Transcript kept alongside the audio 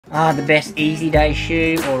The best easy day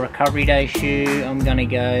shoe or recovery day shoe, I'm gonna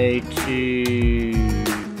go to...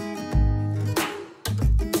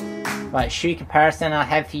 Right, shoe comparison I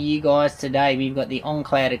have for you guys today. We've got the On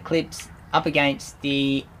Cloudeclipse up against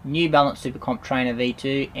the New Balance Super Comp Trainer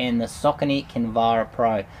V2 and the Saucony Kinvara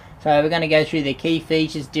Pro. So we're going to go through the key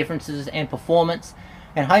features, differences and performance,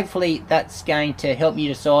 and hopefully that's going to help you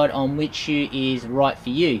decide on which shoe is right for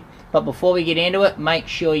you. But before we get into it, make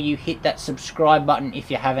sure you hit that subscribe button if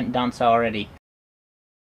you haven't done so already.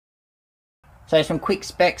 So some quick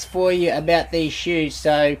specs for you about these shoes.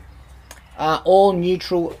 So all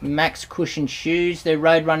neutral max cushion shoes. They're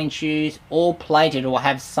road running shoes, all plated or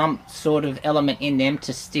have some sort of element in them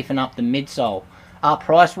to stiffen up the midsole.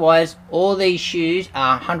 Price wise, all these shoes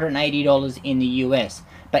are $180 in the US,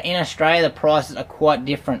 but in Australia the prices are quite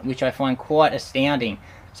different, which I find quite astounding.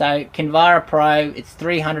 So Kinvara Pro, it's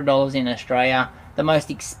 $300 in Australia. The most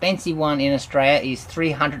expensive one in Australia is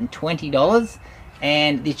 $320.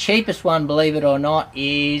 And the cheapest one, believe it or not,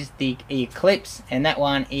 is the Eclipse, and that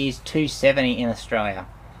one is $270 in Australia.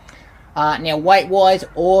 Now weight wise,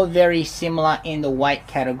 all very similar in the weight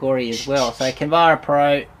category as well. So Kinvara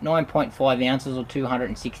Pro, 9.5 ounces or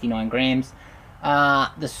 269 grams.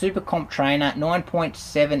 The Super Comp Trainer,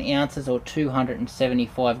 9.7 ounces or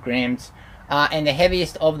 275 grams. And the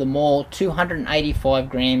heaviest of them all, 285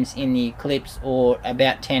 grams in the Eclipse, or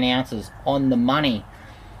about 10 ounces on the money.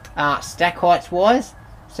 Stack heights wise,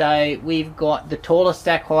 so we've got the tallest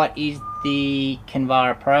stack height is the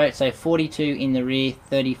Kinvara Pro, so 42 in the rear,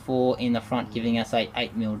 34 in the front, giving us a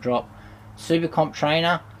 8mm drop. Super Comp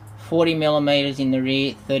Trainer, 40mm in the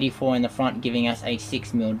rear, 34 in the front, giving us a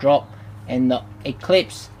 6mm drop. And the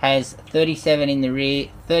Eclipse has 37 in the rear,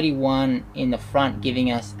 31 in the front,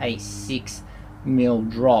 giving us a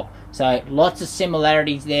 6mm drop. So lots of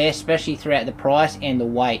similarities there, especially throughout the price and the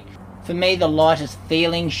weight. For me, the lightest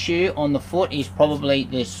feeling shoe on the foot is probably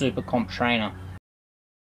the Super Comp Trainer.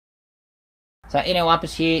 So in our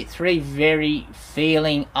uppers here, three very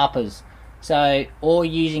feeling uppers. So all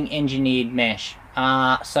using engineered mesh.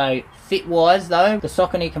 So fit wise though, the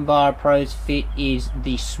Saucony Kinvara Pro's fit is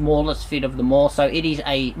the smallest fit of them all. So it is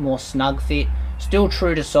a more snug fit, still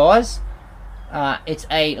true to size. It's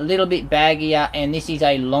a little bit baggier, and this is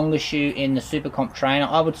a longer shoe in the Super Comp Trainer.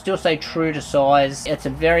 I would still say true to size. It's a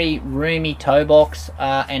very roomy toe box,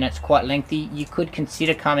 and it's quite lengthy. You could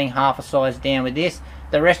consider coming half a size down with this.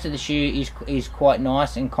 The rest of the shoe is quite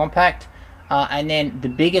nice and compact. And then the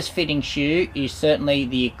biggest fitting shoe is certainly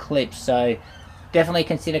the Eclipse. So definitely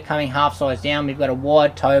consider coming half size down. We've got a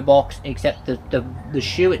wide toe box, except the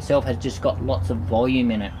shoe itself has just got lots of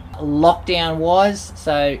volume in it. Lockdown wise,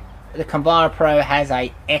 so the Kinvara Pro has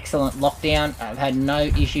a excellent lockdown. I've had no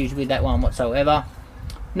issues with that one whatsoever.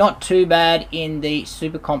 Not too bad in the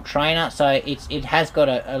Super Comp Trainer, so it has got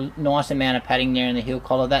a nice amount of padding there in the heel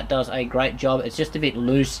collar. That does a great job. It's just a bit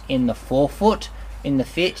loose in the forefoot, in the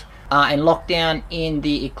fit. And lockdown in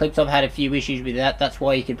the Eclipse, I've had a few issues with that. That's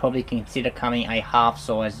why you could probably consider coming a half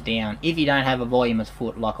size down if you don't have a voluminous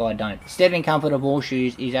foot like I don't. Stepping comfort of all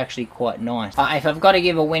shoes is actually quite nice. If I've got to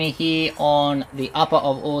give a winner here on the upper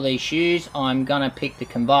of all these shoes, I'm going to pick the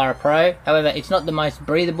Kinvara Pro. However, it's not the most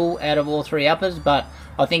breathable out of all three uppers, but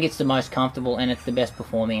I think it's the most comfortable and it's the best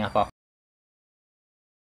performing upper.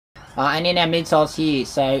 And in our midsoles here,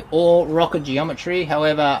 so all rocket geometry,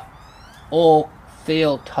 however, all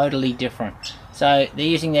feel totally different. So they're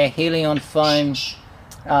using their Helion foam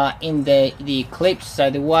in the Eclipse.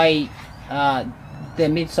 So the way their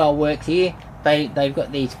midsole works here, they've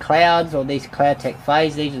got these clouds, or these Cloudtech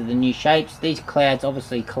phase. These are the new shapes. These clouds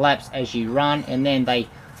obviously collapse as you run, and then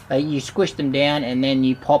you squish them down and then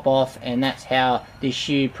you pop off, and that's how this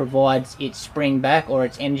shoe provides its spring back or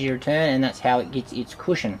its energy return, and that's how it gets its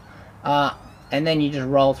cushion. And then you just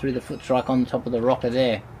roll through the foot strike on the top of the rocker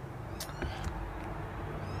there.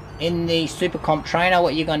 In the Super Comp Trainer,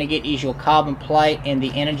 what you're going to get is your carbon plate and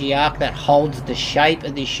the energy arc that holds the shape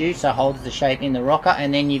of this shoe, so holds the shape in the rocker,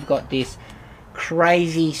 and then you've got this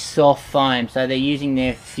crazy soft foam. So they're using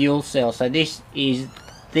their fuel cell. So this is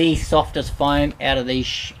the softest foam out of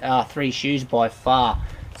these three shoes by far.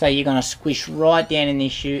 So you're going to squish right down in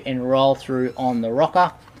this shoe and roll through on the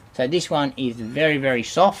rocker. So this one is very, very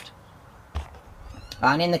soft.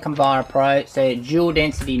 And in the Kinvara Pro, so dual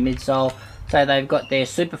density midsole. So they've got their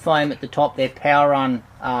super foam at the top, their Power Run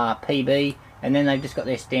PB, and then they've just got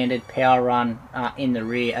their standard Power Run in the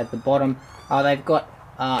rear at the bottom. They've got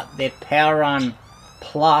their Power Run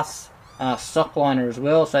Plus sock liner as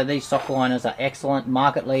well. So these sock liners are excellent,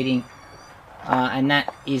 market leading, and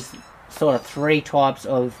that is sort of three types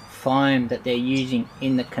of foam that they're using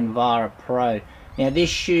in the Kinvara Pro. Now this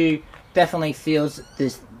shoe definitely feels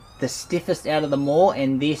the stiffest out of them all,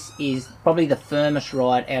 and this is probably the firmest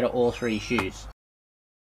ride out of all three shoes.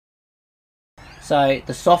 So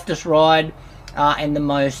the softest ride and the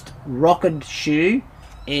most rocked shoe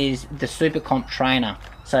is the Super Comp Trainer.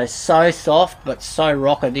 So soft but so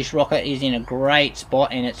rocker. This rocker is in a great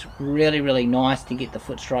spot, and it's really nice to get the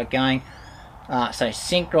foot strike going. So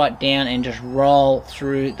sink right down and just roll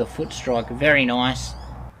through the foot strike. Very nice.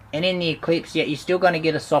 And in the Eclipse, yeah, you're still going to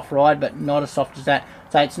get a soft ride, but not as soft as that.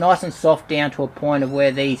 So it's nice and soft down to a point of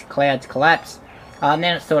where these clouds collapse. And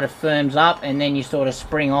then it sort of firms up, and then you sort of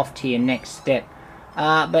spring off to your next step.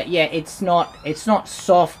 But yeah, it's not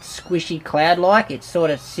soft, squishy cloud-like. It's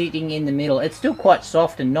sort of sitting in the middle. It's still quite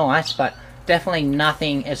soft and nice, but definitely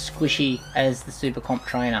nothing as squishy as the Super Comp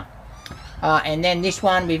Trainer. And then this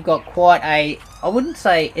one, we've got quite a, I wouldn't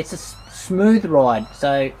say it's a smooth ride.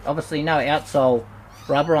 So obviously no outsole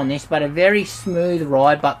rubber on this, but a very smooth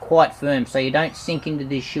ride, but quite firm. So you don't sink into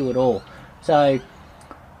this shoe at all. So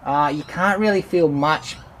you can't really feel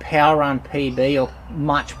much power run PB or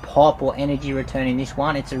much pop or energy return in this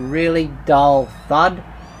one. It's a really dull thud,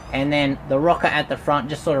 and then the rocker at the front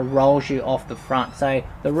just sort of rolls you off the front. So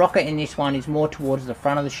the rocker in this one is more towards the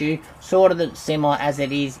front of the shoe, sort of the similar as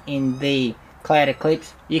it is in the Cloud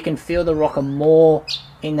Eclipse. You can feel the rocker more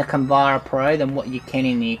in the Kinvara Pro than what you can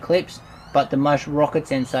in the Eclipse, but the most rocket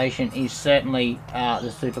sensation is certainly the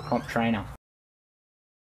Super Comp Trainer.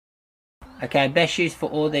 Okay, best shoes for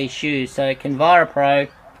all these shoes. So Kinvara Pro,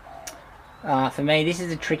 for me, this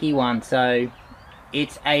is a tricky one. So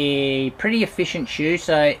it's a pretty efficient shoe,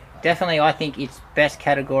 so definitely I think its best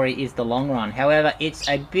category is the long run. However, it's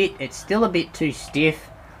still a bit too stiff.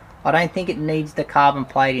 I don't think it needs the carbon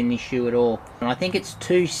plate in this shoe at all. And I think it's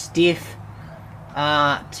too stiff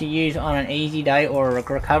to use on an easy day or a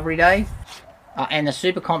recovery day. And the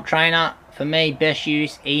Super Comp Trainer, for me, best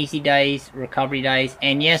use easy days, recovery days,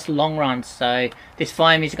 and yes, long runs. So this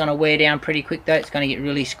foam is going to wear down pretty quick though. It's going to get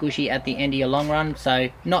really squishy at the end of your long run, so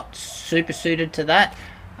not super suited to that.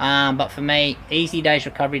 But for me, easy days,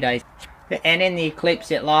 recovery days. And in the Eclipse,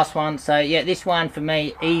 that last one, so yeah, this one for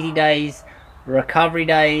me, easy days, recovery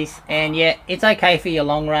days, and yeah, it's okay for your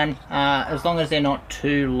long run, as long as they're not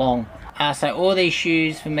too long. So all these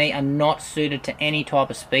shoes for me are not suited to any type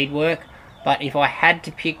of speed work, but if I had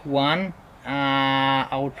to pick one,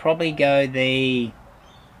 I would probably go the...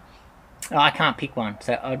 Oh, I can't pick one,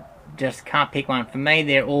 so I just can't pick one. For me,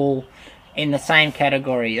 they're all in the same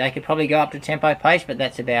category. They could probably go up to tempo pace, but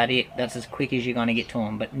that's about it. That's as quick as you're going to get to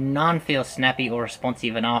them. But none feel snappy or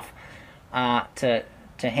responsive enough to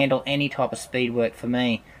handle any type of speed work for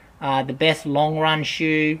me. The best long run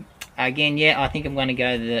shoe, again, yeah, I think I'm going to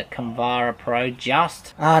go the Kinvara Pro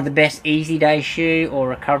just. The best easy day shoe or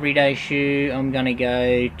recovery day shoe, I'm going to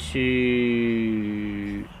go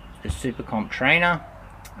to the Super Comp Trainer.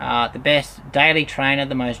 The best daily trainer,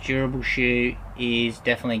 the most durable shoe, is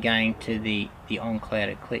definitely going to the On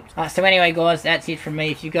Cloudeclipse. So anyway guys, that's it from me.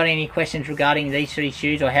 If you've got any questions regarding these three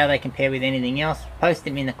shoes or how they compare with anything else, post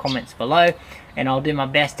them in the comments below, and I'll do my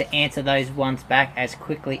best to answer those ones back as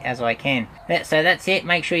quickly as I can. So that's it.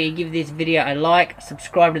 Make sure you give this video a like,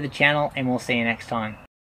 subscribe to the channel, and we'll see you next time.